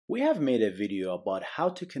We have made a video about how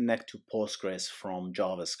to connect to Postgres from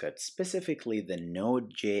JavaScript, specifically the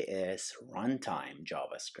Node.js runtime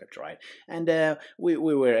JavaScript, right? And we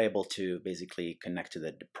were able to basically connect to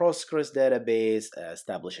the Postgres database,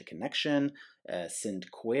 establish a connection,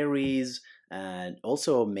 send queries, and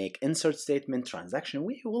also make insert statement transaction.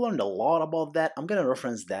 We learned a lot about that. I'm going to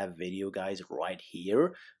reference that video, guys, right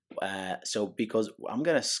here. Because I'm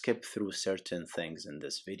gonna skip through certain things in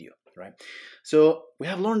this video, right? So we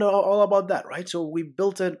have learned all about that, right? So we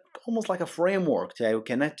built it almost like a framework to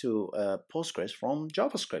connect to Postgres from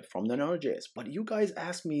JavaScript, from the Node.js. But you guys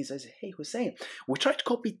asked me, says, hey Hussein, we tried to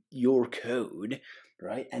copy your code,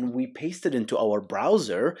 right? And we pasted into our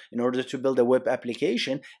browser in order to build a web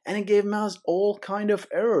application, and it gave us all kind of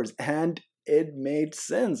errors. And it made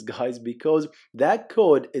sense, guys, because that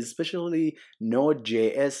code, especially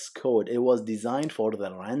Node.js code, it was designed for the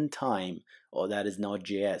runtime, or that is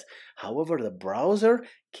Node.js. However, the browser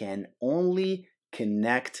can only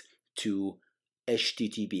connect to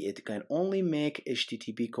HTTP. It can only make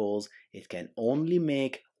HTTP calls. It can only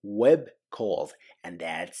make web calls, and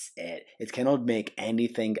that's it. It cannot make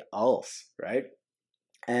anything else, right?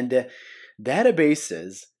 And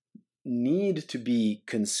databases need to be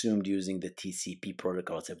consumed using the TCP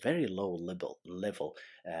protocol. It's a very low level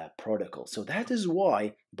protocol. So that is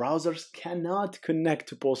why browsers cannot connect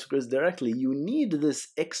to Postgres directly. You need this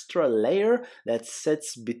extra layer that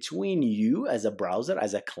sits between you as a browser,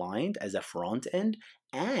 as a client, as a front end,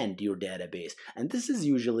 and your database. And this is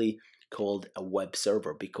usually called a web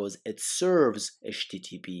server because it serves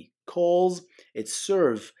HTTP calls, it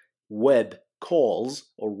serves web calls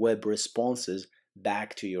or web responses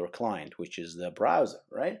back to your client, which is the browser,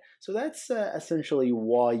 right? So that's essentially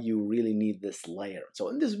why you really need this layer. So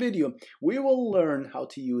in this video, we will learn how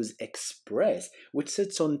to use Express, which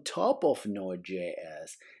sits on top of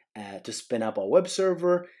Node.js to spin up a web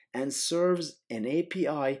server and serves an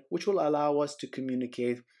API, which will allow us to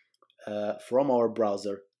communicate from our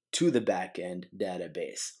browser to the backend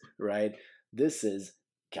database, right? This is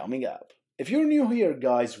coming up. If you're new here,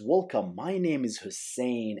 guys, welcome. My name is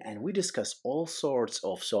Hussein, and we discuss all sorts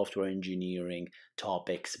of software engineering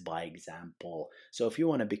topics by example. So if you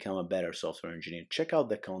want to become a better software engineer, check out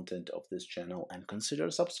the content of this channel and consider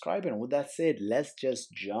subscribing. With that said, let's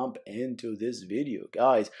just jump into this video,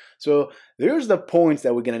 guys. So there's the points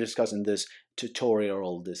that we're going to discuss in this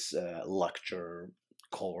tutorial, this lecture,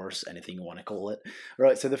 course, anything you want to call it.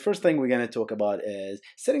 Right, so the first thing we're going to talk about is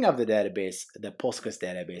setting up the database, the Postgres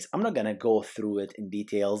database. I'm not going to go through it in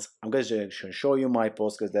details. I'm going to show you my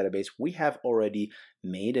Postgres database. We have already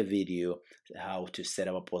made a video how to set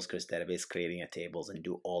up a Postgres database, creating a tables and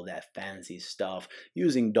do all that fancy stuff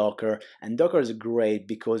using Docker. And Docker is great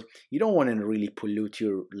because you don't want to really pollute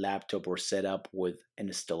your laptop or setup with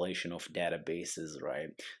installation of databases, right?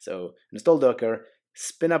 So install Docker,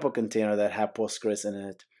 spin up a container that have Postgres in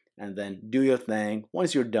it, and then do your thing.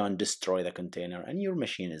 Once you're done, destroy the container and your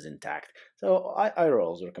machine is intact. So I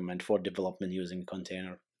always recommend for development using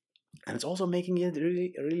container. And it's also making it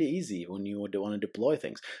really easy when you want to deploy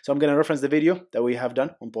things. So I'm going to reference the video that we have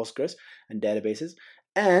done on Postgres and databases.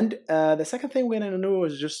 And the second thing we're going to do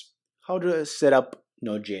is just how to set up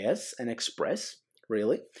Node.js and Express,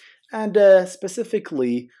 really. And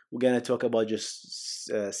specifically, we're going to talk about just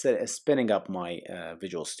spinning up my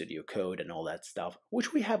Visual Studio Code and all that stuff,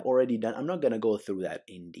 which we have already done. I'm not going to go through that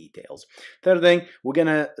in details. Third thing, we're going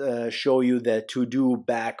to show you the to-do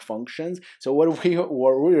back functions. So what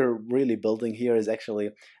we're really building here is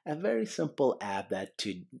actually a very simple app that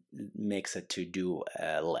makes a to-do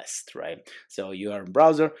list, right? So you are in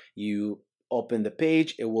browser, you open the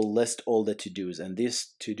page, it will list all the to-dos, and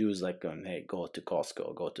these to-dos like hey, go to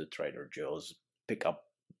Costco, go to Trader Joe's, pick up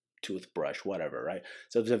toothbrush, whatever, right?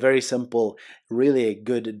 So it's a very simple, really a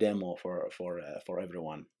good demo for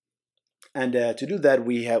everyone. And to do that,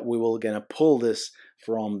 we will gonna pull this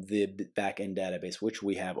from the backend database, which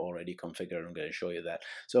we have already configured. I'm gonna show you that.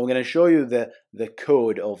 So I'm gonna show you the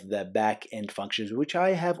code of the backend functions, which I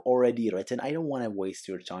have already written. I don't want to waste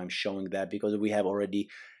your time showing that because we have already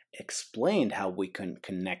explained how we can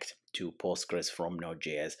connect to Postgres from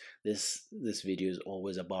Node.js. This video is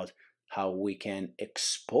always about how we can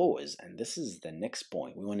expose, and this is the next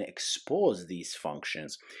point. We want to expose these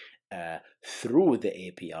functions through the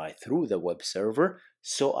API, through the web server,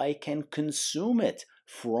 so I can consume it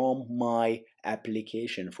from my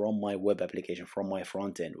application, from my web application, from my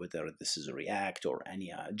front end, whether this is React or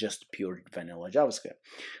any just pure vanilla JavaScript.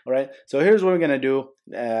 All right, so here's what we're gonna do.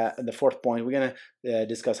 The fourth point, we're gonna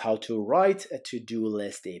discuss how to write a to-do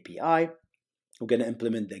list API. we're going to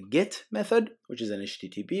implement the get method, which is an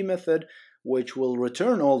HTTP method, which will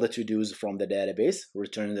return all the to-dos from the database,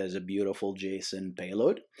 returned as a beautiful JSON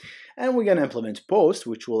payload. And we're going to implement post,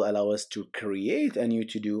 which will allow us to create a new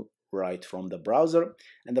to-do right from the browser.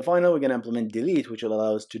 And the final, we're going to implement delete, which will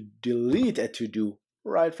allow us to delete a to-do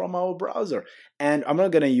right from our browser. And I'm not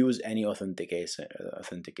going to use any authentication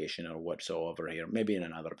or whatsoever here, maybe in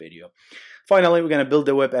another video. Finally, we're going to build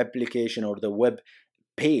the web application or the web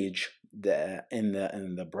page in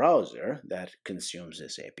the browser that consumes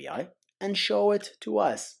this API and show it to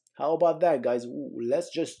us. How about that, guys?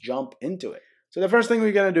 Let's just jump into it. So the first thing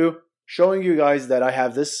we're going to do, showing you guys that I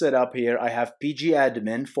have this set up here. I have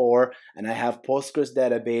pgadmin for, and I have Postgres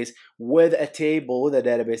database with a table, the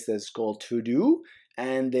database that's called todo.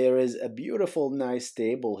 And there is a beautiful, nice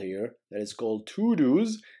table here that is called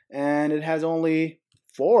todos, and it has only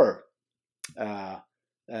 4.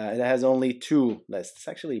 It has only 2 lists. It's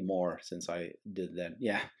actually more since I did that.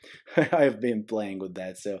 Yeah, I've been playing with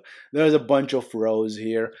that. So there's a bunch of rows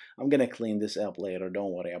here. I'm going to clean this up later.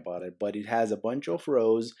 Don't worry about it. But it has a bunch of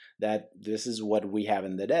rows that this is what we have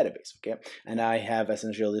in the database. Okay. And I have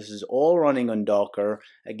essentially, this is all running on Docker.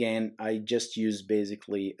 Again, I just use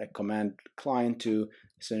basically a command client to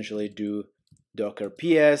essentially do Docker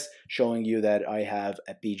PS, showing you that I have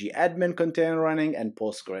a pgadmin container running and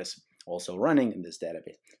Postgres also running in this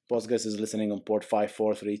database. Postgres is listening on port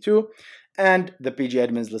 5432 and the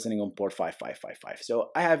pgadmin is listening on port 5555. So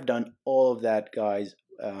I have done all of that, guys.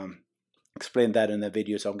 Explained that in the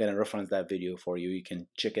video, so I'm going to reference that video for you. You can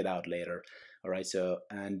check it out later. All right, so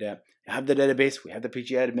and I have the database, we have the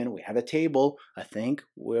pgadmin, we have a table. I think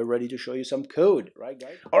we're ready to show you some code, right,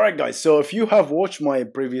 guys? All right, guys. So if you have watched my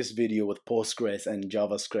previous video with Postgres and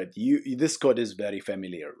JavaScript, this code is very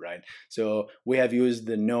familiar, right? So we have used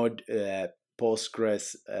the Node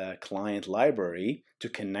Postgres client library to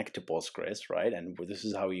connect to Postgres, right? And this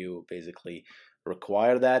is how you basically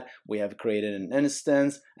require that. We have created an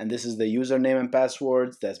instance, and this is the username and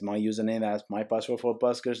passwords. That's my username, that's my password for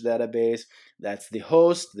Postgres database. That's the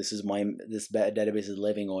host. This database is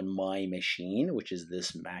living on my machine, which is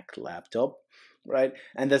this Mac laptop, right?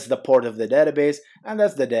 And that's the port of the database, and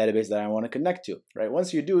that's the database that I want to connect to, right?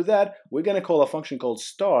 Once you do that, we're going to call a function called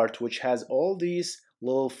start, which has all these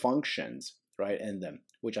little functions, right, in them,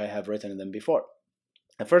 which I have written in them before.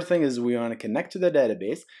 The first thing is we want to connect to the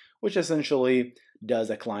database, which essentially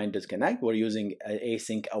does a client disconnect. We're using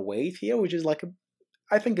async await here, which is like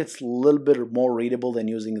I think it's a little bit more readable than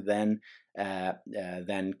using then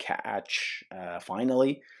catch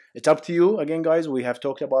finally. It's up to you. Again, guys, we have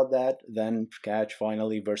talked about that, then catch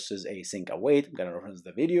finally versus async await. I'm gonna reference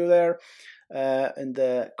the video there in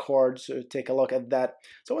the cards. So take a look at that.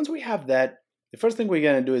 So once we have that, the first thing we're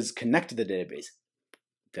gonna do is connect to the database.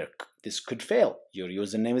 This could fail. Your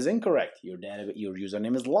username is incorrect. Your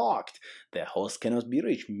username is locked. The host cannot be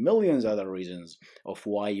reached. Millions of other reasons of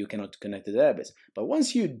why you cannot connect to the database. But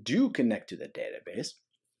once you do connect to the database,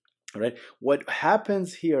 right, what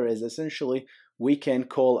happens here is essentially we can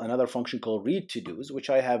call another function called read to-dos, which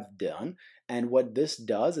I have done. And what this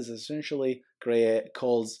does is essentially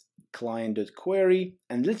calls client.query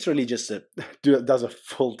and literally just does a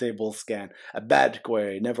full table scan. A bad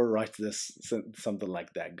query, never write this, something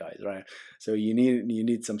like that, guys, right? So you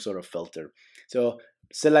need some sort of filter. So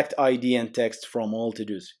select ID and text from all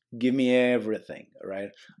to-dos. Give me everything, right?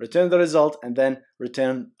 Return the result and then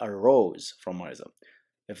return a rows from my result.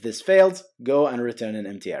 If this fails, go and return an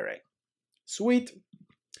empty array. Sweet.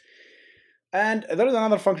 And there is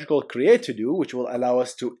another function called create to-do, which will allow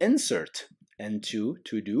us to insert into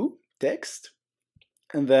to-do text,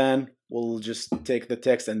 and then we'll just take the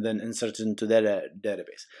text and then insert it into the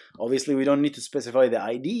database. Obviously, we don't need to specify the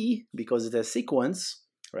ID because it's a sequence,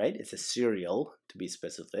 right? It's a serial, to be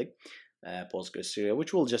specific, Postgres serial,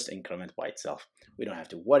 which will just increment by itself. We don't have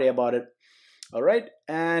to worry about it. All right,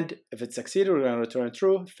 and if it succeeded, we're going to return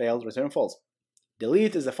true. Failed, return false.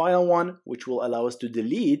 Delete is the final one, which will allow us to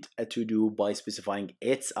delete a to-do by specifying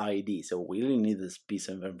its ID. So we really need this piece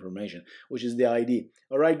of information, which is the ID.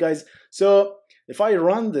 All right, guys. So if I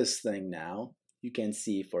run this thing now, you can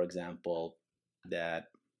see, for example, that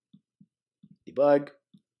debug.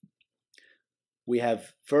 We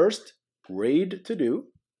have first read to-do.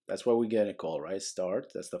 That's what we get a call, right?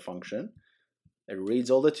 Start, that's the function. It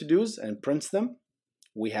reads all the to-dos and prints them.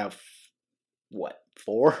 We have what,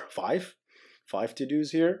 5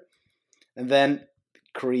 to-dos here, and then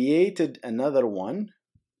created another one,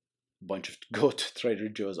 bunch of go to Trader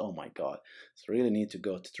Joe's. Oh my god, I really need to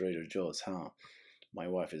go to Trader Joe's, huh? My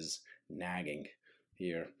wife is nagging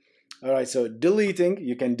here. All right, so deleting,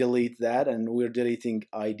 you can delete that, and we're deleting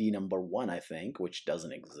ID number 1, I think, which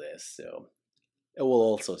doesn't exist. So it will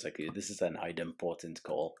also succeed. This is an idempotent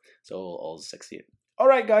call, so it will also succeed. All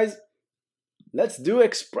right, guys, let's do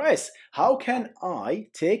Express. How can I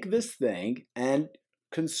take this thing and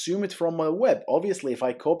consume it from my web? Obviously, if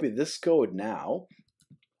I copy this code now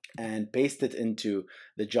and paste it into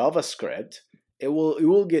the JavaScript, it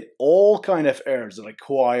will get all kind of errors.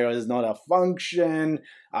 Requires not a function,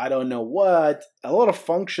 I don't know what, a lot of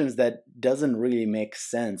functions that doesn't really make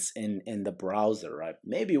sense in the browser, right?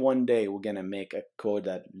 Maybe one day we're gonna make a code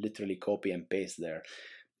that literally copy and paste there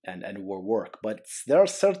and will work. But there are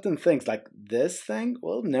certain things like this thing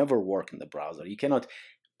will never work in the browser. You cannot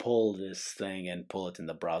pull this thing and pull it in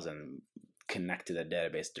the browser and connect to the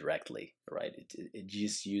database directly, right? It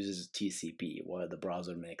just uses TCP while the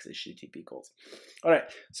browser makes HTTP calls. All right,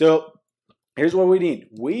 so here's what we need.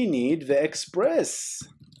 We need the Express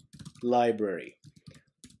library.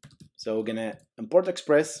 So we're gonna import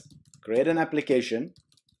Express, create an application,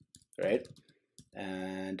 right?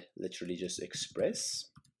 And literally just Express.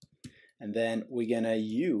 And then we're gonna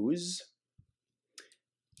use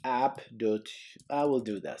app. I will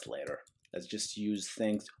do that later. Let's just use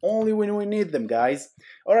things only when we need them, guys.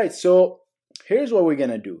 All right, so here's what we're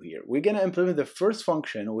gonna do here. We're gonna implement the first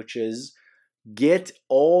function, which is get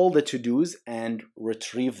all the to-dos and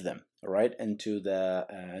retrieve them, right, into the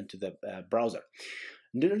browser.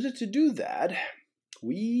 In order to do that,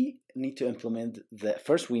 we need to implement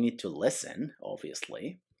first we need to listen,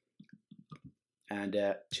 obviously. And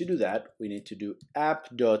to do that, we need to do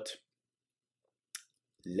app.listen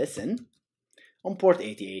on port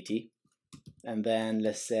 8080. And then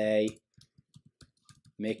let's say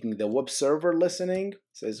making the web server listening,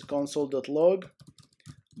 says console.log.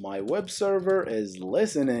 My web server is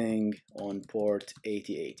listening on port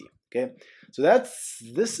 8080. Okay, so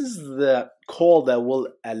this is the call that will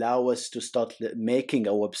allow us to start making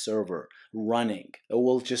a web server running. It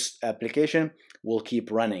will just application will keep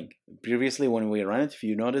running. Previously, when we run it, if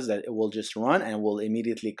you notice that it will just run and will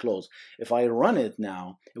immediately close. If I run it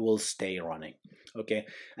now, it will stay running. Okay,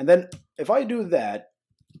 and then if I do that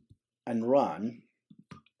and run,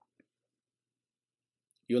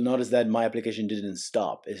 you'll notice that my application didn't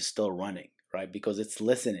stop. It's still running, right? Because it's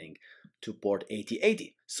listening to port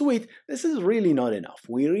 8080. Sweet, this is really not enough.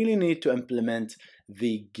 We really need to implement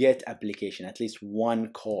the get application, at least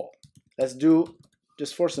one call. Let's do,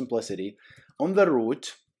 just for simplicity, on the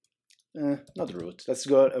root, not root, let's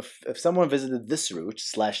go, if someone visited this root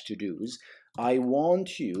 /todos, I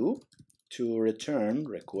want you to return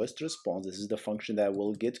request response. This is the function that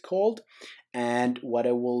will get called, and what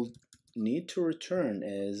I will need to return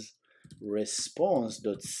is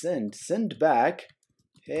response.send back,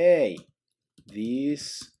 hey,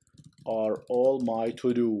 these are all my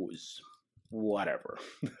to-dos, whatever.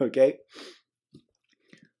 Okay,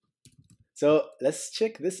 so let's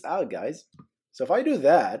check this out, guys. So if I do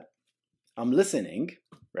that, I'm listening,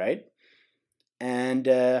 right? And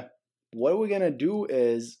what we're gonna do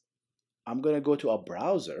is I'm gonna go to a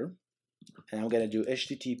browser and I'm gonna do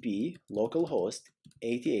HTTP localhost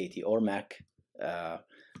 8080 or Mac. I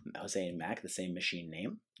was saying Mac, the same machine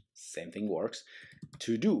name, same thing works.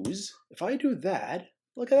 To-dos. If I do that,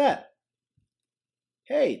 look at that.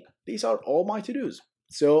 Hey, these are all my to-dos.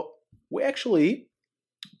 So we actually,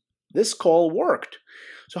 this call worked.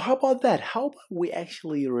 So how about that? How about we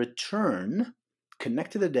actually return,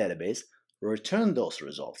 connect to the database, return those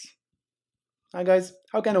results? Hi guys,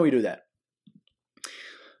 how can we do that?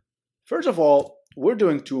 First of all, we're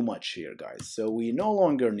doing too much here, guys. So we no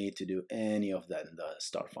longer need to do any of that in the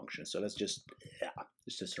start function. So let's just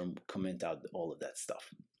comment out all of that stuff.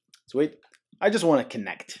 Sweet. I just want to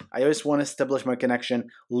connect. I just want to establish my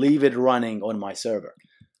connection, leave it running on my server.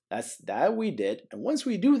 That's that we did. And once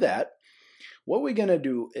we do that, what we're gonna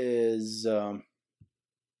do is I'm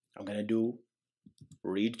gonna do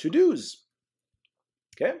read to-dos.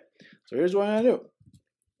 Okay. So here's what I'm gonna do.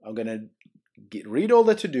 I'm gonna read all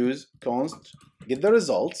the to-dos, const, get the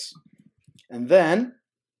results, and then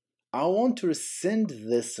I want to send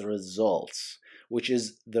this results, which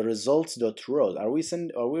is the results.rows. Are we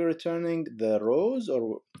returning the rows,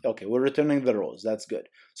 or okay, we're returning the rows. That's good.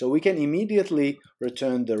 So we can immediately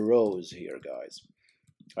return the rows here, guys.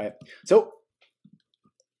 All right. So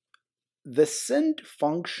the send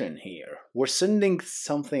function here, we're sending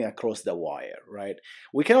something across the wire, right?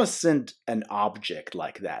 We cannot send an object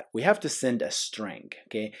like that. We have to send a string,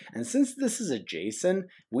 okay? And since this is a JSON,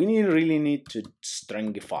 we really need to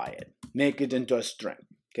stringify it, make it into a string,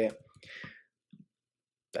 okay?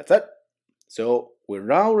 That's it. So we're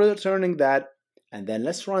now returning that, and then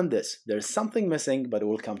let's run this. There's something missing, but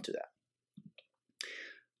we'll come to that.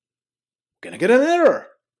 Gonna get an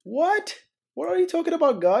error. What? What are you talking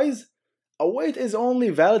about, guys? await is only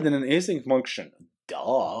valid in an async function.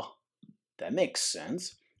 Duh. That makes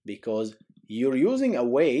sense because you're using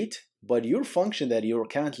await, but your function that you're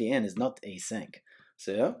currently in is not async.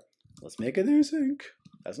 So let's make it async.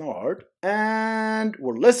 That's not hard. And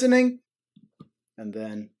we're listening and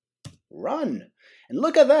then run. And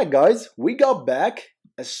look at that, guys. We got back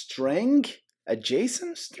a string, a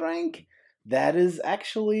JSON string that is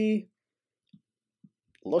actually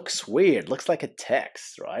looks weird. Looks like a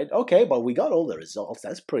text, right? Okay, but we got all the results.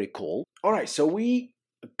 That's pretty cool. All right, so we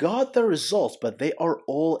got the results, but they are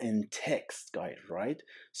all in text, guys, right?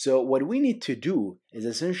 So what we need to do is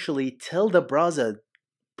essentially tell the browser,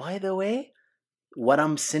 by the way, what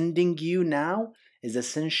I'm sending you now is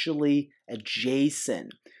essentially a JSON.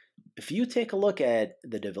 If you take a look at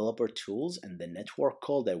the developer tools and the network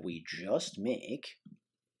call that we just make,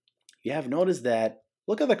 you have noticed that,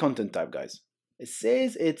 look at the content type, guys. It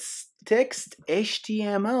says it's text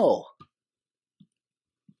HTML.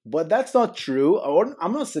 But that's not true.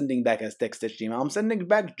 I'm not sending back as text HTML. I'm sending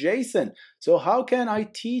back JSON. So how can I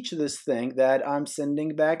teach this thing that I'm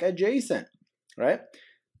sending back a JSON, right?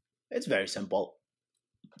 It's very simple.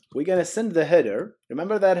 We're gonna send the header.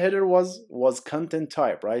 Remember that header was content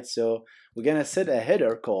type, right? So we're gonna set a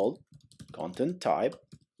header called content type,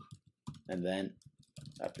 and then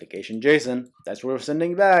application JSON. That's what we're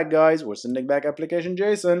sending back, guys. We're sending back application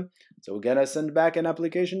JSON. So we're gonna send back an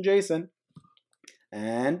application JSON.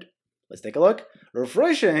 And let's take a look.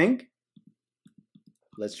 Refreshing.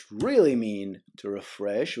 Let's really mean to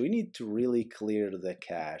refresh. We need to really clear the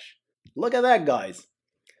cache. Look at that, guys.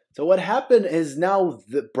 So what happened is now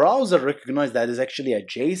the browser recognized that is actually a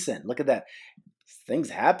JSON. Look at that. Things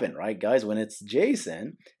happen, right, guys? When it's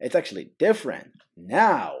JSON, it's actually different.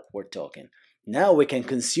 Now we're talking. Now we can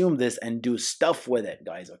consume this and do stuff with it,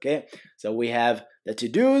 guys, okay? So we have the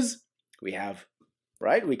to-dos. We have,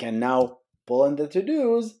 right? We can now pull in the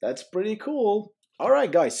to-dos. That's pretty cool. All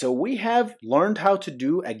right, guys, so we have learned how to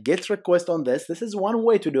do a GET request on this. This is one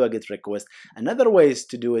way to do a GET request. Another way is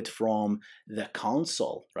to do it from the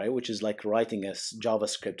console, right, which is like writing a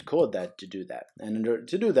JavaScript code to do that. And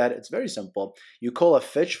to do that, it's very simple. You call a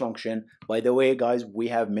fetch function. By the way, guys, we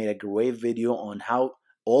have made a great video on how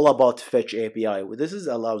all about fetch API. This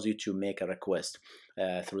allows you to make a request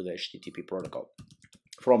through the HTTP protocol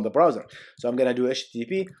from the browser. So I'm gonna do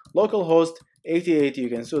HTTP localhost 8080.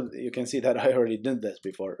 You can see that I already did this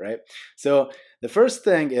before, right? So the first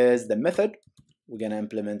thing is the method. We're gonna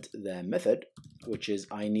implement the method, which is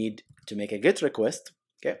I need to make a GET request,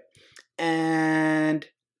 okay? And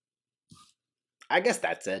I guess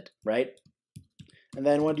that's it, right? And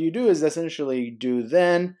then what you do is essentially do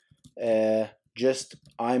then just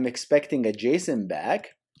I'm expecting a JSON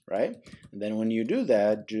back, right? And then when you do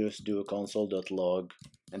that, just do console.log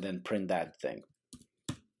and then print that thing.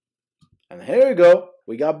 And here we go.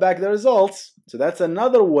 We got back the results. So that's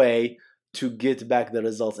another way to get back the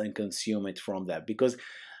results and consume it from that. Because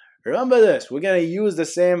remember this, we're going to use the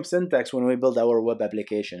same syntax when we build our web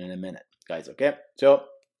application in a minute, guys, okay? So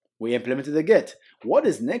we implemented the GET. What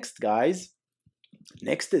is next, guys?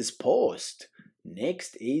 Next is post.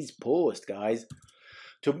 Next is post, guys.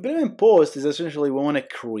 To implement post is essentially we want to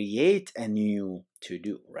create a new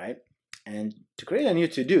to-do, right? And to create a new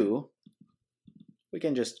to-do, we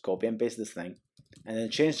can just copy and paste this thing and then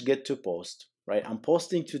change GET to post, right? I'm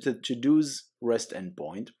posting to the to-dos REST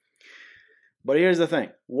endpoint. But here's the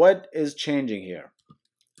thing. What is changing here?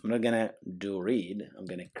 I'm not going to do read. I'm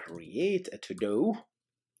going to create a to-do,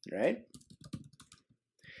 right?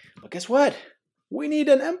 But guess what? We need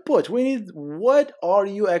an input. We need, what are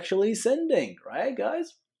you actually sending, right,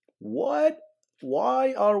 guys? Why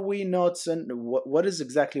are we not sending, what is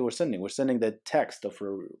exactly we're sending? We're sending the text of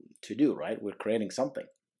to do, right? We're creating something.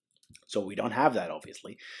 So we don't have that,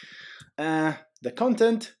 obviously. The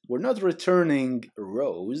content, we're not returning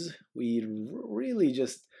rows. We're really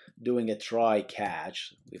just doing a try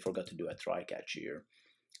catch. We forgot to do a try catch here,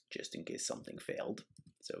 just in case something failed.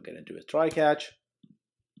 So we're gonna do a try catch.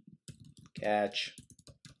 Catch.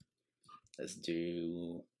 Let's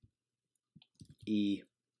do E,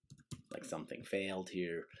 like something failed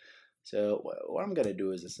here. So what I'm gonna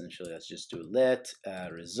do is essentially let's just do let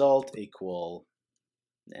result equal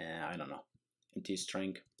I don't know, empty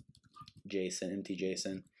string JSON, empty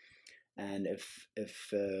JSON, and if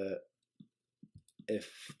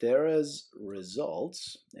there is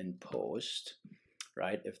results in post,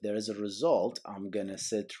 right? If there is a result, I'm gonna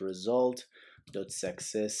set result dot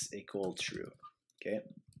success equal true, okay?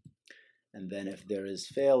 And then if there is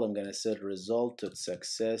fail, I'm gonna set result dot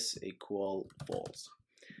success equal false.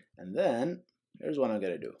 And then here's what I'm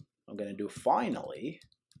gonna do. I'm gonna do finally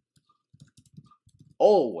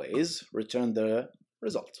always return the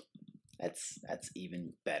result. That's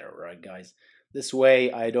even better, right, guys? This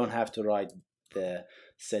way I don't have to write the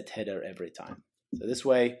set header every time. So this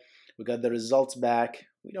way we got the results back.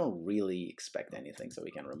 We don't really expect anything, so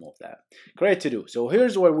we can remove that. Create to do. So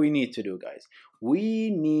here's what we need to do, guys.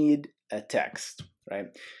 We need a text, right?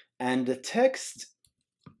 And the text,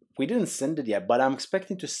 we didn't send it yet, but I'm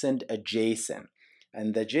expecting to send a JSON.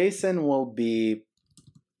 And the JSON will be,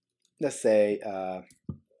 let's say, I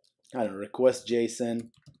don't know, request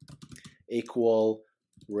JSON equal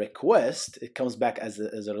request. It comes back as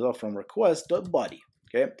a result from request.body.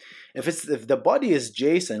 Okay, if the body is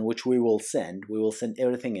JSON, which we will send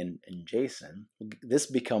everything in JSON. This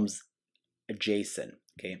becomes a JSON.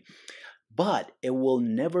 Okay, but it will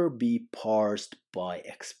never be parsed by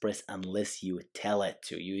Express unless you tell it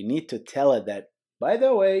to. You need to tell it that, by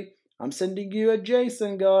the way, I'm sending you a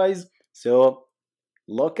JSON, guys. So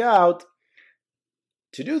look out.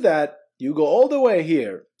 To do that, you go all the way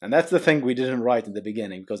here, and that's the thing we didn't write in the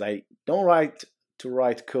beginning, because I don't write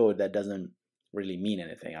code that doesn't really mean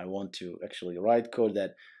anything. I want to actually write code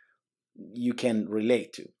that you can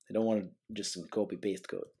relate to. I don't want to just copy paste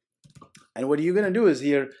code. And what you're gonna do is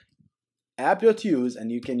here app.use, and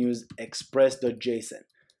you can use express.json.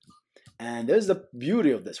 And there's the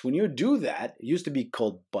beauty of this. When you do that, it used to be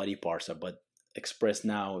called body parser, but Express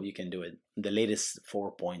now you can do it. The latest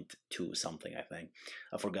 4.2 something, I think.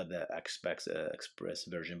 I forgot the Express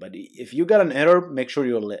version. But if you got an error, make sure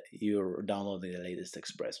you're downloading the latest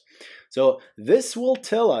Express. So this will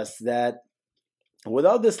tell us that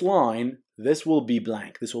without this line, this will be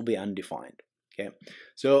blank. This will be undefined. Okay.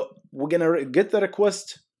 So we're gonna get the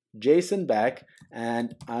request JSON back,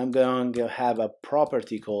 and I'm going to have a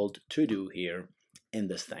property called TODO here in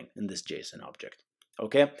this thing, in this JSON object.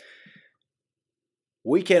 Okay.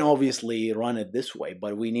 We can obviously run it this way,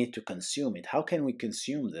 but we need to consume it. How can we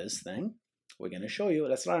consume this thing? We're going to show you.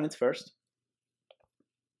 Let's run it first.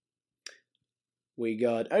 We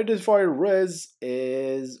got identifier res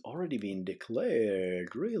is already being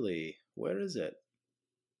declared. Really? Where is it?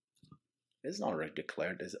 It's not already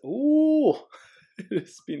declared. Is it? Ooh,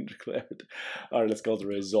 it's been declared. All right, let's go to the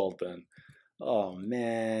result then. Oh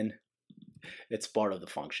man, it's part of the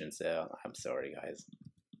function, so I'm sorry, guys.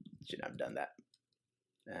 Shouldn't have done that.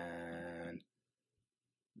 And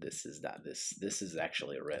this is that. This is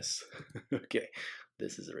actually a res. Okay,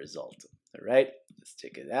 this is a result. All right, let's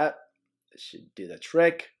check it out. This should do the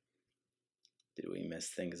trick. Did we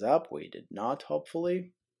mess things up? We did not,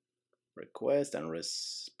 hopefully. Request and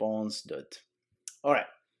response dot. All right,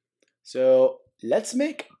 so let's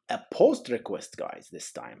make a post request, guys.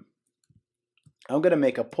 This time I'm gonna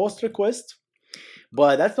make a post request,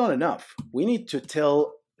 but that's not enough. We need to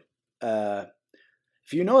tell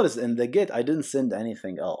if you notice in the get, I didn't send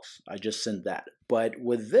anything else. I just sent that. But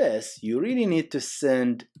with this, you really need to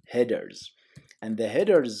send headers. And the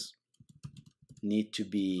headers need to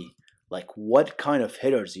be like what kind of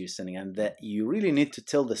headers you're sending. And that you really need to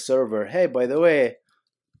tell the server, hey, by the way,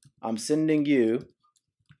 I'm sending you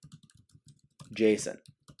JSON.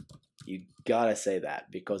 You gotta say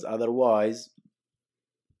that, because otherwise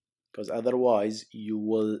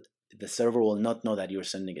the server will not know that you're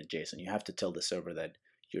sending a JSON. You have to tell the server that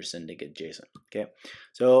you're sending a JSON. Okay,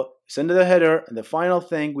 so send the header, and the final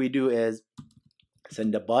thing we do is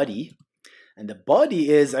send a body, and the body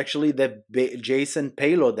is actually the JSON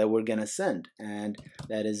payload that we're gonna send, and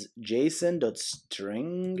that is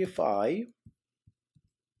JSON.stringify,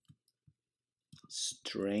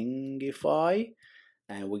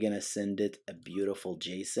 and we're gonna send it a beautiful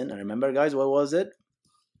JSON. And remember, guys, what was it?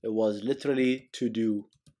 It was literally to do.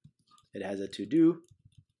 It has a to do.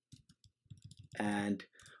 And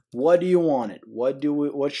what do you want it? What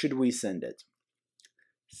should we send it?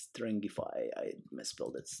 Stringify. I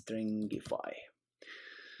misspelled it. Stringify.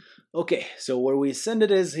 Okay, so where we send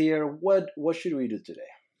it is here. What should we do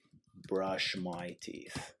today? Brush my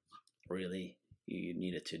teeth. Really? You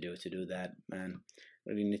needed to do that, man.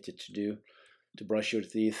 Really needed to do to brush your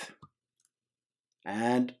teeth.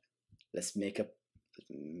 And let's make a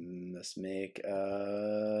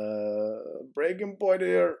breaking point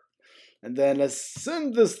here, and then let's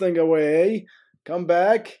send this thing away. Come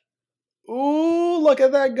back. Ooh, look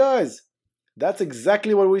at that, guys. That's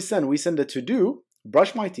exactly what we send. We send a to do,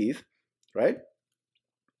 brush my teeth, right?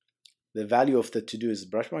 The value of the to do is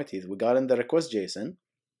brush my teeth. We got in the request JSON.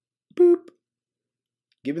 Boop.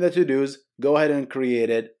 Given the to dos, go ahead and create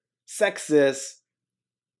it. Success.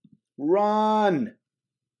 Run.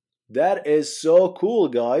 That is so cool,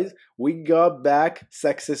 guys. We got back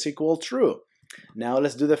success equal true. Now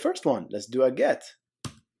let's do the first one. Let's do a get.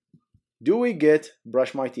 Do we get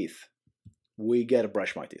brush my teeth? we gotta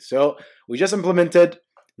brush my teeth. So we just implemented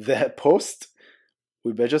the post,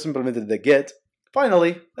 we just implemented the get.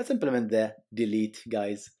 Finally, let's implement the delete,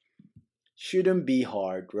 guys. Shouldn't be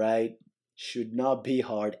hard, right? Should not be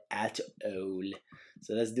hard at all.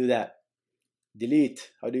 So let's do that.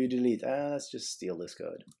 Delete. How do you delete? Let's just steal this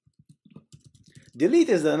code. Delete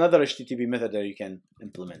is another HTTP method that you can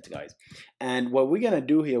implement, guys. And what we're gonna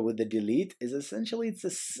do here with the delete is essentially it's the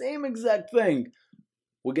same exact thing.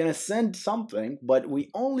 We're gonna send something, but we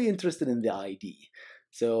only interested in the ID.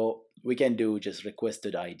 So we can do just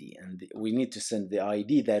requested ID, and we need to send the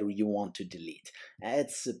ID that you want to delete.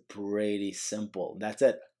 It's pretty simple. That's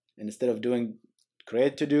it. And instead of doing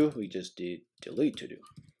create to do, we just do delete to do,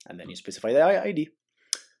 and then you specify the ID.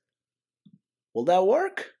 Will that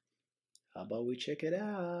work? How about we check it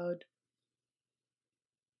out?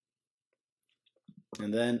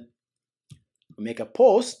 And then we make a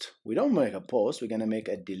post. We don't make a post. We're gonna make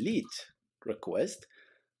a delete request.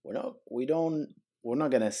 We're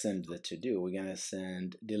not gonna send the to do. We're gonna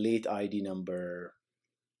send delete ID number.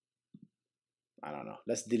 I don't know.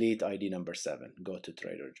 Let's delete ID number 7. Go to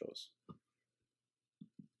Trader Joe's.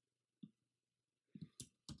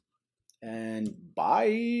 And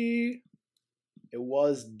bye. It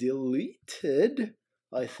was deleted,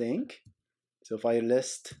 I think. So if I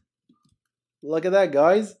list, look at that,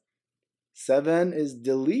 guys. 7 is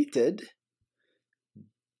deleted.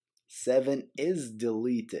 7 is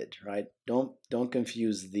deleted, right? Don't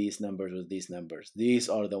confuse these numbers with these numbers. These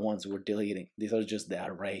are the ones we're deleting. These are just the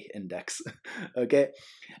array index. Okay,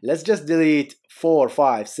 let's just delete 4,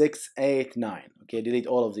 5, 6, 8, 9. Okay, delete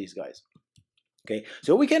all of these guys. Okay,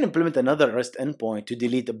 so we can implement another REST endpoint to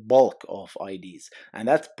delete the bulk of IDs, and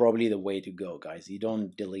that's probably the way to go, guys. You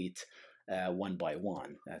don't delete one by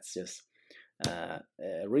one. That's just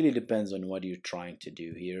it really depends on what you're trying to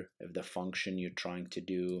do here. If the function you're trying to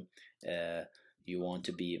do you want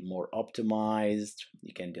to be more optimized,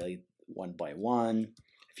 you can delete one by one.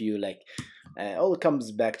 If you like, all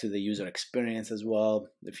comes back to the user experience as well.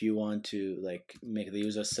 If you want to like make the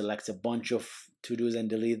user select a bunch of to-dos and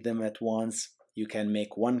delete them at once, you can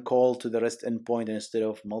make one call to the REST endpoint instead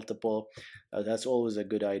of multiple. That's always a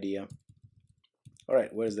good idea. All right,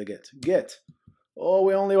 where's the get? Get. Oh,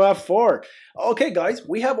 we only have 4. Okay, guys,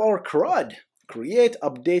 we have our CRUD. Create,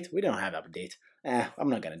 update. We don't have update. I'm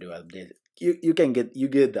not gonna do update. You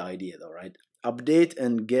get the idea though, right? Update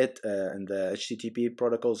and get and the HTTP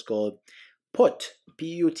protocol is called put,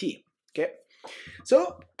 P-U-T. Okay.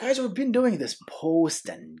 So, guys, we've been doing this post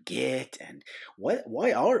and get, and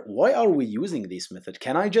why are we using this method?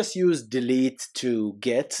 Can I just use delete to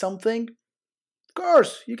get something? Of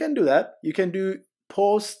course, you can do that. You can do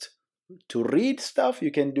post to read stuff,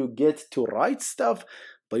 you can do get to write stuff,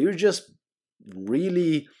 but you're just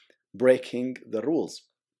really breaking the rules.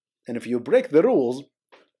 And if you break the rules,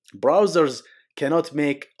 browsers cannot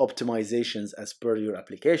make optimizations as per your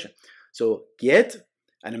application. So get,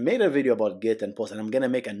 and I made a video about get and post, and I'm gonna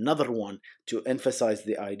make another one to emphasize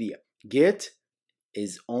the idea. Get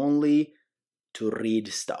is only to read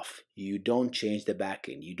stuff. You don't change the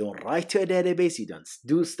backend. You don't write to a database. You don't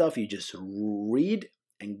do stuff. You just read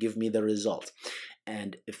and give me the result.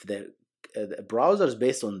 And if the browser is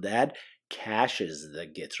based on that, caches the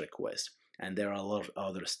GET request. And there are a lot of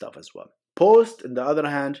other stuff as well. Post, on the other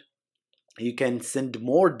hand, you can send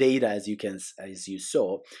more data as you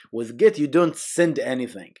saw. With GET, you don't send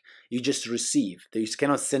anything. You just receive. You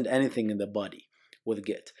cannot send anything in the body with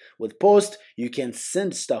GET. With POST, you can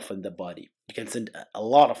send stuff in the body. You can send a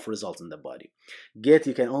lot of results in the body. GET,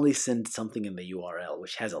 you can only send something in the URL,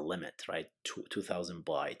 which has a limit, right? 2,000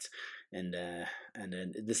 bytes. And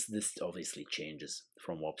then this obviously changes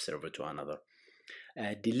from one server to another.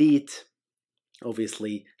 Delete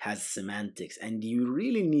obviously has semantics, and you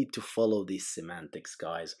really need to follow these semantics,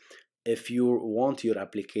 guys. If you want your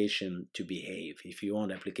application to behave, if you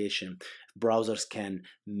want application, browsers can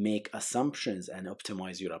make assumptions and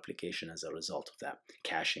optimize your application as a result of that,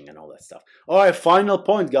 caching and all that stuff. All right, final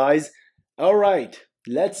point, guys. All right,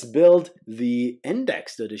 let's build the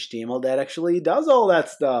index.html that actually does all that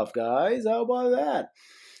stuff, guys. How about that?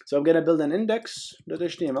 So I'm gonna build an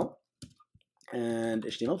index.html and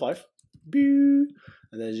HTML5. And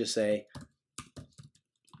then just say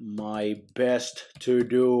my best to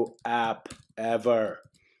do app ever.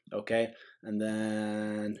 Okay, and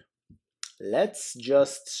then let's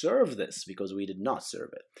just serve this because we did not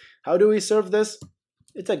serve it. How do we serve this?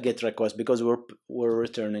 It's a GET request because we're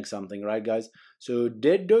returning something, right, guys? So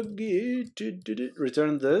did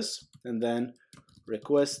return this, and then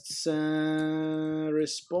requests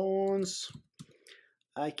response.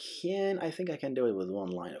 I think I can do it with one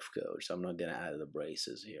line of code, so I'm not gonna add the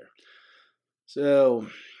braces here. So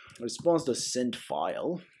response to send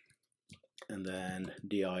file, and then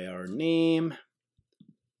dir name.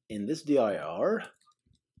 In this dir, I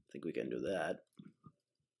think we can do that.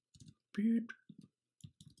 In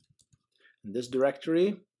this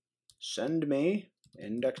directory, send me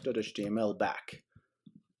index.html back.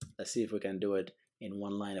 Let's see if we can do it in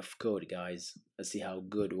one line of code, guys. Let's see how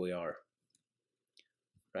good we are.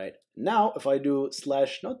 Right now, if I do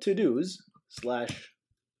slash not to dos slash,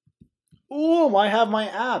 oh, I have my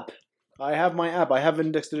app. I have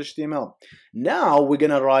index.html. Now we're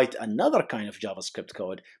gonna write another kind of JavaScript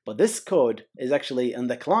code, but this code is actually in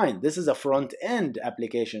the client. This is a front end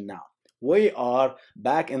application now. We are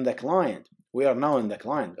back in the client. We are now in the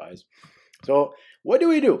client, guys. So what do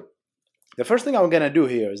we do? The first thing I'm gonna do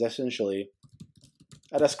here is essentially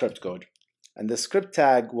add a script code, and the script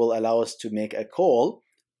tag will allow us to make a call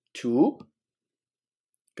to,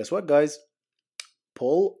 guess what, guys?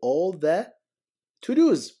 Pull all the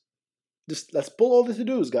to-dos. Just let's pull all the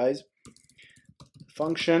to-dos, guys.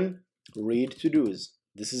 Function read to-dos.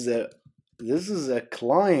 This is a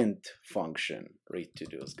client function, read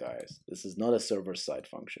to-dos, guys. This is not a server-side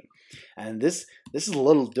function, and this is a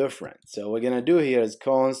little different. So what we're gonna do here is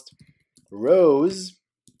const rows,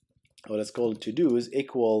 or let's call it to-dos,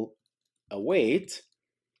 equal await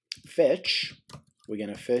fetch. We're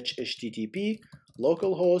gonna fetch HTTP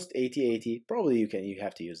localhost 8080. Probably you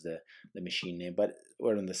have to use the machine name, but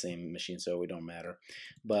we're on the same machine, so we don't matter.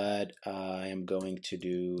 But I am going to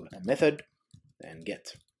do a method and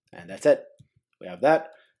get, and that's it. We have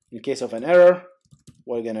that. In case of an error,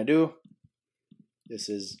 what we're gonna do, this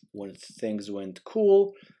is when things went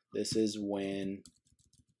cool. This is when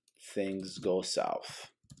things go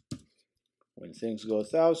south. When things go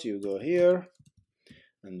south, you go here,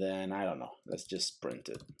 and then I don't know, let's just print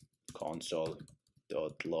it.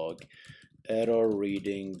 Console.log error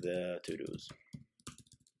reading the to-dos.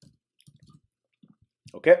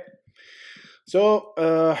 Okay, so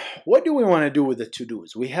what do we want to do with the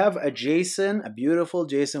to-dos? We have a JSON, a beautiful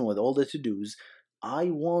JSON with all the to-dos. I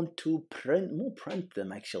want to print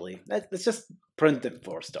them actually. Let's just print them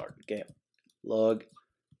for a start. Okay, log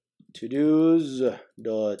to-dos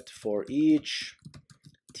dot for each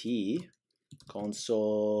t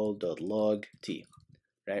console.log t,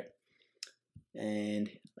 right? And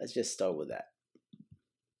let's just start with that.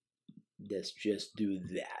 Let's just do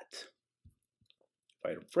that. If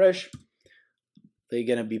I refresh, they're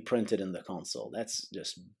gonna be printed in the console. That's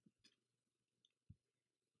just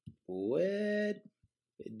what?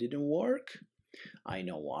 It didn't work. I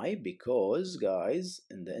know why. Because guys,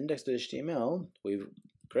 in the index.html, we've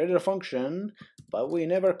created a function, but we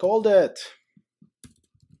never called it.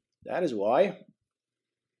 That is why.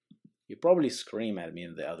 You probably scream at me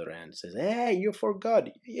on the other end, says, "Hey, you forgot,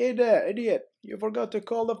 idiot! You forgot to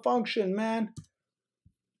call the function, man."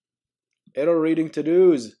 Error reading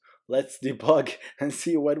to-dos. Let's debug and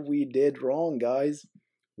see what we did wrong, guys.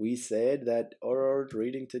 We said that error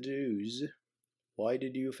reading to-dos. Why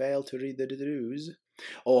did you fail to read the to-dos?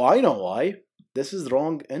 Oh, I know why. This is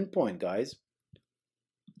wrong endpoint, guys.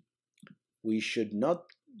 We should not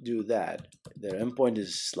do that. Their endpoint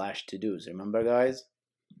is slash to-dos. Remember, guys?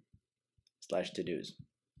 Slash to-dos.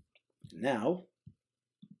 Now,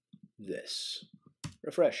 this.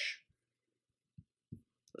 Refresh.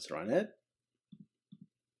 Let's run it.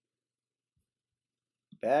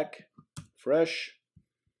 Back. Fresh.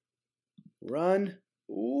 Run.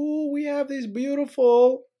 Ooh, we have these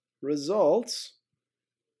beautiful results.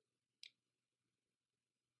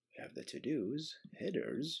 We have the to-dos,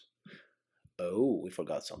 headers. Oh, we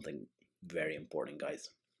forgot something very important, guys.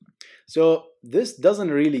 So this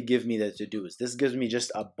doesn't really give me the to-dos. This gives me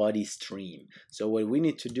just a body stream. So what we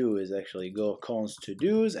need to do is actually go const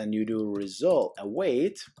to-dos, and you do result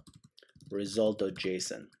await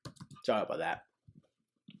result.json. Sorry about that.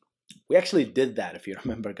 We actually did that, if you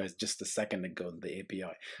remember, guys, just a second ago in the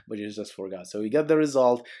API, but you just forgot. So we got the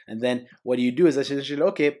result, and then what you do is essentially,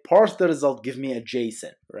 okay, parse the result, give me a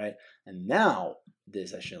JSON, right? And now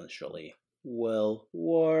this essentially will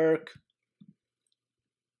work.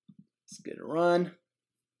 Let's get a run,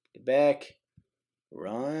 get back,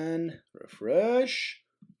 run, refresh,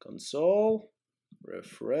 console,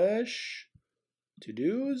 refresh,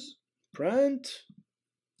 to-dos, print.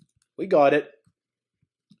 We got it.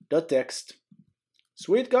 .text.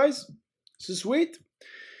 Sweet, guys. This is sweet.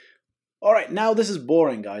 All right, now this is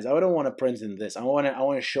boring, guys. I don't want to print in this. I want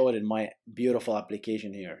to show it in my beautiful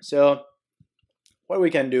application here. So what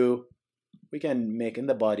we can do, we can make in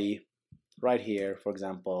the body right here, for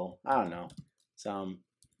example, I don't know, some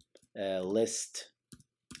list,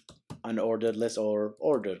 unordered list or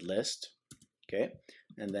ordered list. Okay,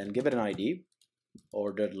 and then give it an ID.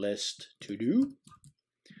 ordered list to do.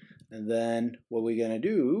 And then what we're gonna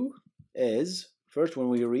do is, first when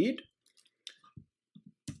we read,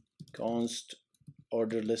 const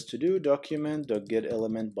ordered list to do document.get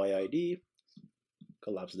element by ID.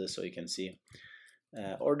 Collapse this so you can see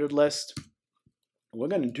ordered list. What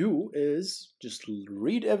we're gonna do is just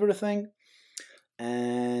read everything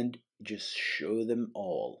and just show them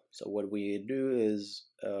all. So what we do is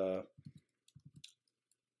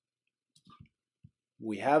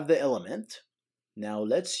we have the element. Now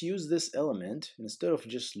let's use this element instead of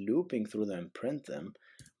just looping through them and print them.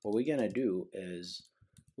 What we're gonna do is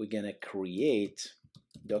we're gonna create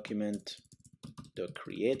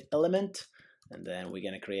document.create element, and then we're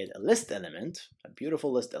gonna create a list element, a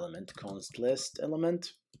beautiful list element, const list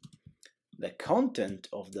element. The content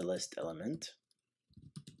of the list element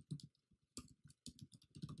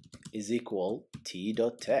is equal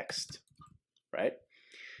t.text, right?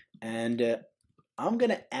 And I'm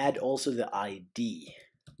gonna add also the ID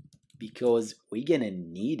because we're gonna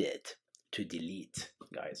need it to delete,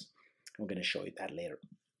 guys. I'm gonna show you that later.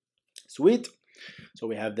 Sweet. So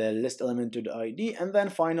we have the list element to the ID, and then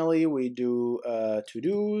finally we do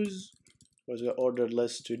to-dos. Was the ordered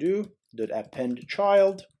list to do dot append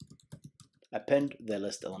child, append the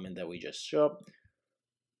list element that we just showed,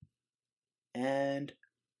 and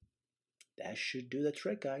that should do the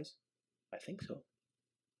trick, guys. I think so.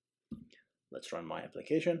 Let's run my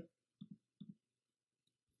application.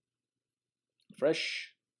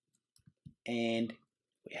 Fresh, and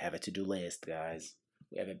we have a to-do list, guys.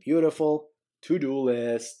 We have a beautiful to-do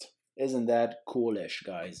list. Isn't that coolish,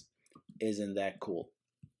 guys? Isn't that cool?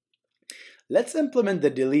 Let's implement the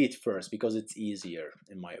delete first because it's easier,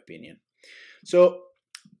 in my opinion. So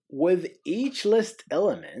with each list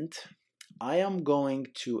element, I am going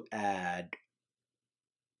to add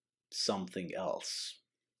something else.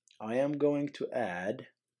 I am going to add,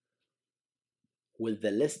 with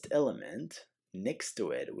the list element next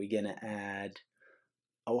to it, we're gonna add,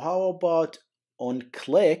 oh, how about on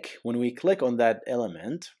click, when we click on that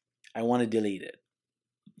element, I want to delete it.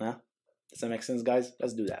 Huh? Does that make sense, guys?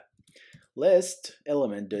 Let's do that. List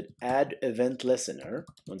element dot add event listener.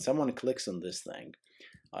 When someone clicks on this thing,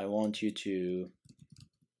 I want you to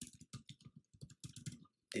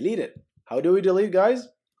delete it. How do we delete, guys?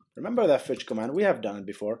 Remember that fetch command? We have done it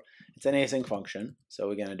before. It's an async function, so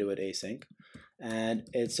we're gonna do it async, and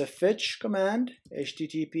it's a fetch command,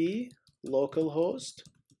 http localhost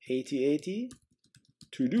 8080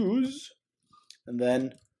 to-dos, and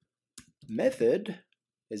then method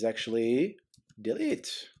is actually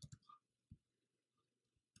delete.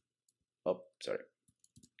 Oh, sorry.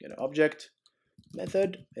 Get an object.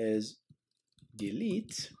 Method is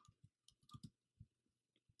delete.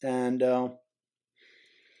 And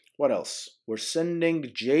what else? We're sending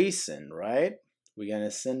JSON, right? We're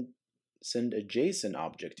gonna send a JSON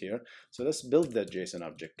object here. So let's build that JSON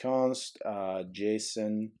object. Const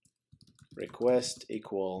JSON request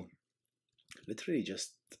equal literally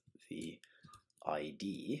just the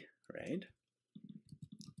ID, right?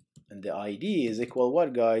 And the ID is equal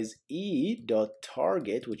what, guys?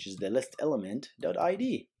 e.target, which is the list element,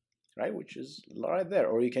 .id, right? Which is right there.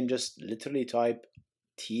 Or you can just literally type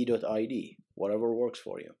t.id, whatever works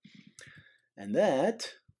for you. And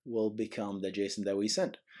that will become the JSON that we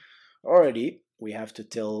sent. Already, we have to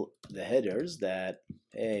tell the headers that,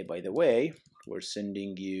 hey, by the way, we're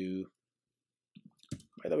sending you.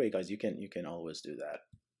 By the way, guys, you can always do that.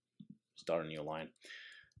 Start a new line.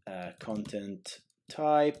 Content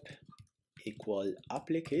type equal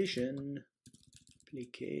application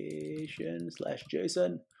slash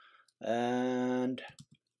JSON, and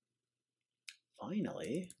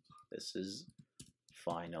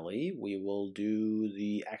finally, we will do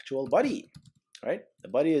the actual body, right? The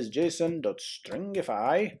body is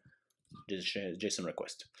JSON.stringify JSON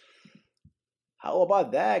request. How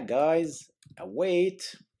about that, guys?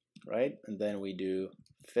 Await, right? And then we do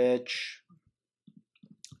fetch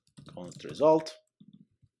const result.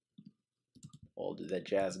 All do that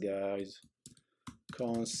jazz, guys.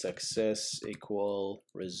 Const success equal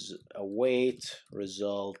await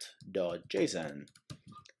result dot JSON,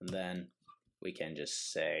 and then we can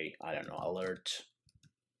just say, I don't know, alert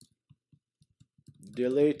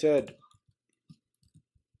deleted.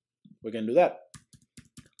 We can do that.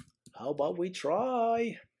 How about we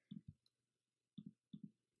try?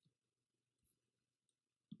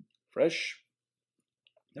 Fresh.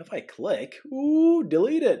 If I click, ooh,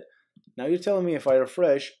 deleted. Now you're telling me if I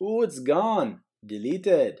refresh, ooh, it's gone.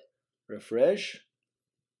 Deleted. Refresh.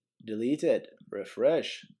 Deleted.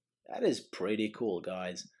 Refresh. That is pretty cool,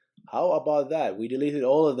 guys. How about that? We deleted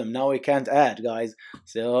all of them. Now we can't add, guys.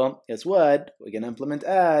 So guess what? We can implement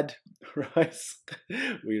add, right?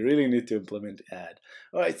 We really need to implement add.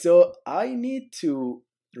 All right, so I need to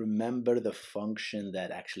remember the function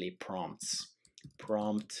that actually prompts.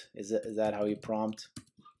 Prompt, is that how you prompt?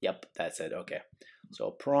 Yep, that's it. Okay.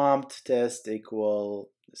 So prompt test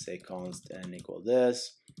equal, say const n equal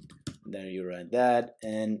this. Then you run that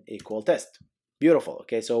and equal test. Beautiful.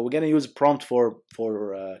 Okay, so we're gonna use prompt for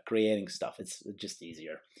creating stuff. It's just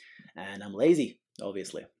easier, and I'm lazy,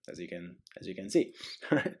 obviously, as you can see.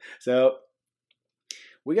 So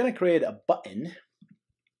we're gonna create a button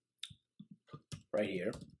right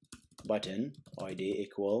here. Button id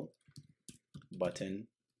equal button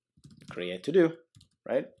create to do,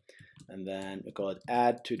 right? And then we call it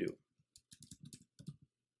add to do,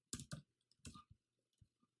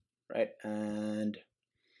 right? And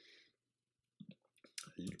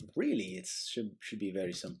really it should be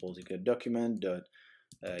very simple. You could document dot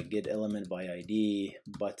get element by id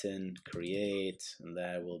button create, and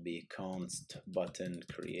that will be const button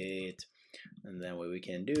create. And then what we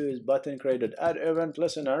can do is button create dot add event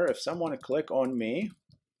listener. If someone click on me,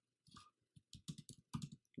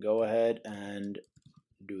 go ahead and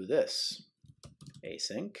do this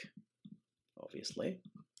async, obviously,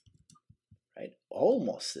 right?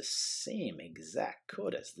 Almost the same exact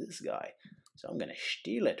code as this guy. So I'm gonna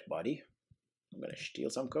steal it, buddy. I'm gonna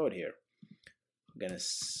steal some code here. I'm gonna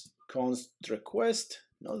const request,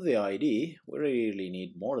 not the ID. We really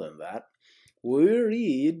need more than that. We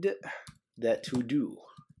read that to do.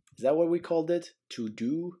 Is that what we called it? To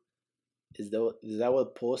do? Is that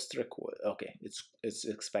what post request? Okay, it's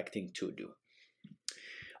expecting to do.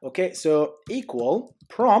 Okay, so equal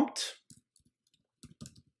prompt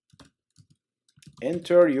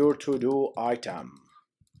enter your to do item.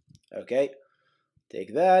 Okay,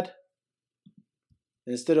 take that.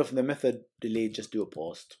 Instead of the method delete, just do a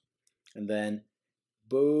post. And then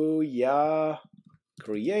booyah,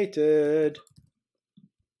 created.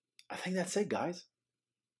 I think that's it, guys.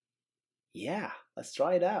 Yeah, let's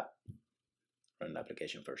try it out. Run the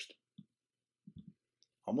application first.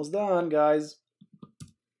 Almost done, guys.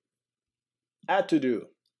 Add to do.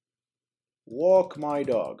 Walk my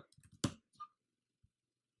dog.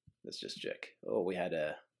 Let's just check. Oh, we had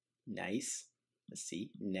a nice. Let's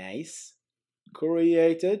see. Nice.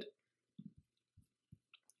 Created.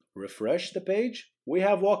 Refresh the page. We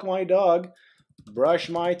have walk my dog. Brush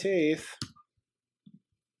my teeth.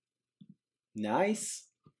 Nice.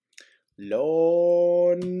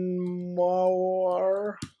 Lawnmower.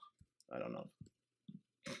 I don't know.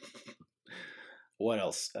 What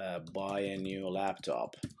else? Buy a new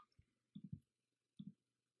laptop.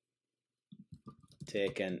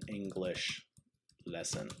 Take an English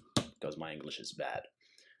lesson, because my English is bad.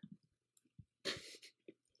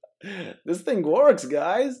 This thing works,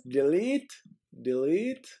 guys. Delete.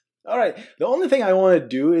 All right, the only thing I want to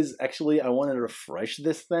do is actually I want to refresh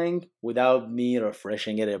this thing without me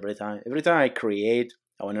refreshing it every time. Every time I create,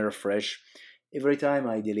 I want to refresh. Every time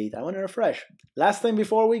I delete, I want to refresh. Last thing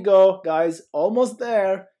before we go, guys, almost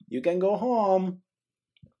there. You can go home.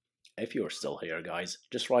 If you're still here, guys,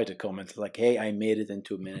 just write a comment like, hey, I made it in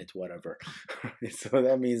 2 minutes, whatever. So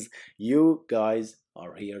that means you guys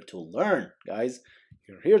are here to learn, guys.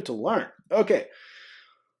 You're here to learn. Okay.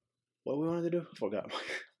 What we wanted to do? Forgot.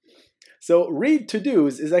 So read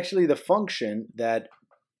to-dos is actually the function that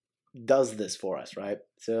does this for us, right?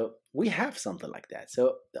 So we have something like that.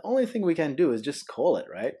 So the only thing we can do is just call it,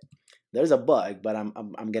 right? There's a bug, but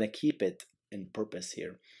I'm gonna keep it in purpose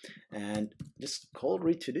here, and just call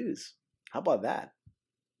read to-dos. How about that?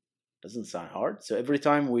 Doesn't sound hard. So every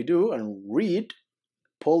time we do and read,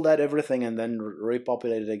 pull that everything and then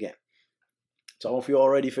repopulate it again. Some of you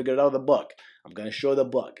already figured out the bug. I'm gonna show the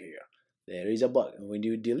bug here. There is a bug. And when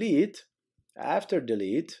you delete, after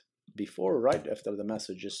delete, before, right after the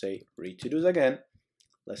message, just say read to-dos again.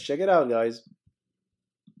 Let's check it out, guys.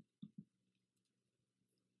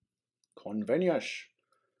 Convenious.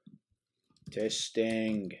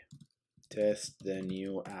 Testing. Test the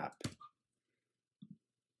new app.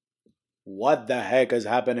 What the heck is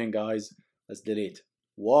happening, guys? Let's delete.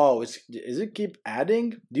 Whoa, is it keep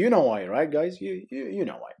adding? Do you know why, right, guys? You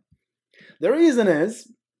know why. The reason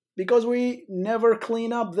is because we never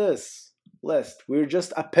clean up this list. We're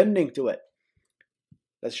just appending to it.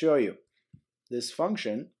 Let's show you. This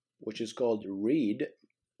function, which is called read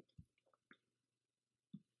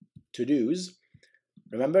to-dos,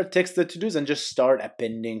 remember, text the to-dos and just start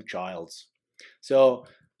appending childs. So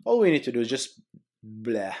all we need to do is just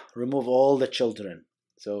remove all the children.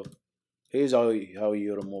 So here's how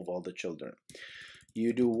you remove all the children.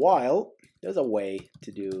 You do while there's a way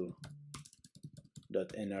to do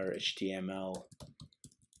 .inner HTML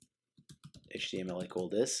equal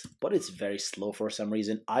this, but it's very slow for some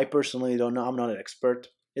reason. I personally don't know. I'm not an expert.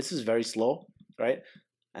 This is very slow, right?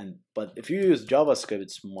 But if you use JavaScript,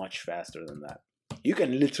 it's much faster than that. You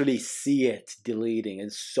can literally see it deleting.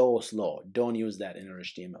 It's so slow. Don't use that inner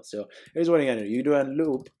HTML. So here's what you're gonna do. You do a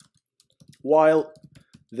loop while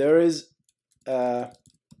there is the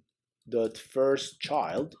first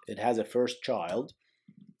child. It has a first child.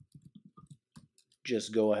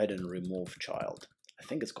 Just go ahead and remove child. I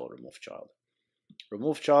think it's called remove child.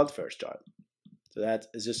 Remove child, first child. So that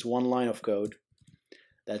is just one line of code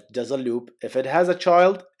that does a loop. If it has a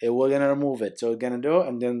child, we're gonna remove it. So it's gonna do,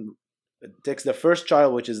 and then it takes the first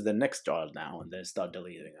child, which is the next child now, and then start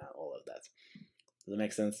deleting all of that. Does that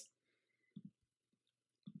make sense?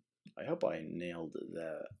 I hope I nailed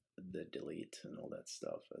the delete and all that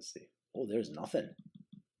stuff. Let's see. Oh, there's nothing.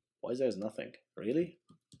 Why is there nothing? Really?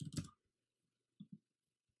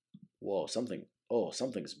 Whoa, something. Oh,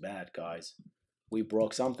 something's bad, guys. We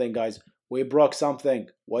broke something, guys. We broke something.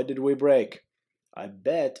 What did we break? I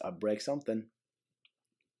bet I break something.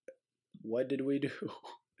 What did we do?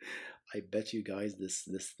 I bet you guys this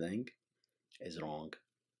thing is wrong.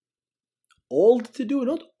 Old to do,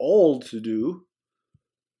 not old to do.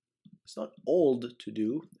 It's not old to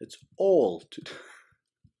do. It's all to do.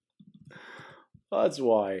 That's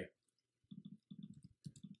why.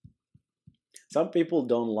 Some people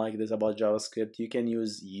don't like this about JavaScript. You can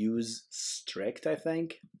use strict, I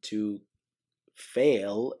think, to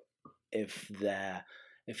fail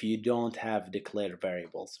if you don't have declared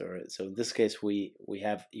variables. So in this case, we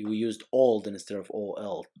used old instead of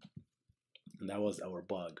ol, and that was our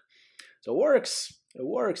bug. So it works. It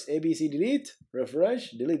works. ABC delete,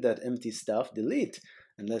 refresh, delete that empty stuff, delete,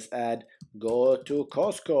 and let's add go to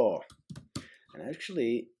Costco. And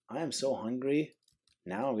actually, I am so hungry.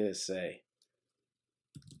 Now I'm gonna say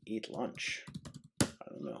eat lunch. I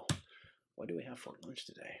don't know. What do we have for lunch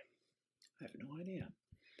today? I have no idea.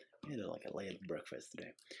 We had like a late breakfast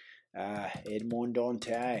today. Edmond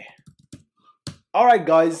Dante. Alright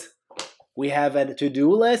guys, we have a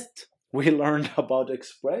to-do list. We learned about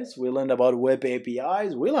Express. We learned about web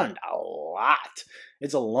APIs. We learned a lot.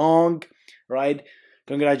 It's a long ride.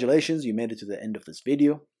 Congratulations, you made it to the end of this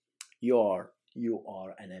video. You are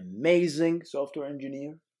an amazing software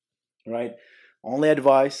engineer, right? Only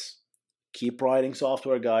advice, keep writing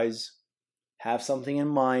software, guys. Have something in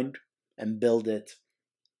mind and build it.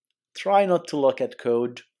 Try not to look at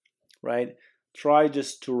code, right? Try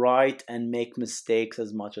just to write and make mistakes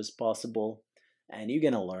as much as possible, and you're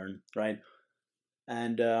gonna learn, right?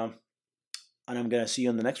 And I'm gonna see you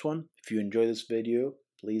on the next one. If you enjoy this video,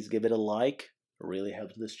 please give it a like. It really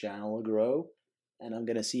helps this channel grow. And I'm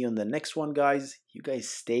gonna see you on the next one, guys. You guys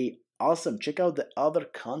stay awesome. Check out the other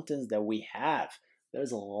contents that we have.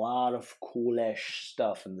 There's a lot of coolish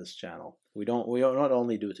stuff in this channel. We don't not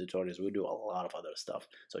only do tutorials, we do a lot of other stuff.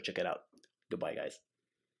 So check it out. Goodbye, guys.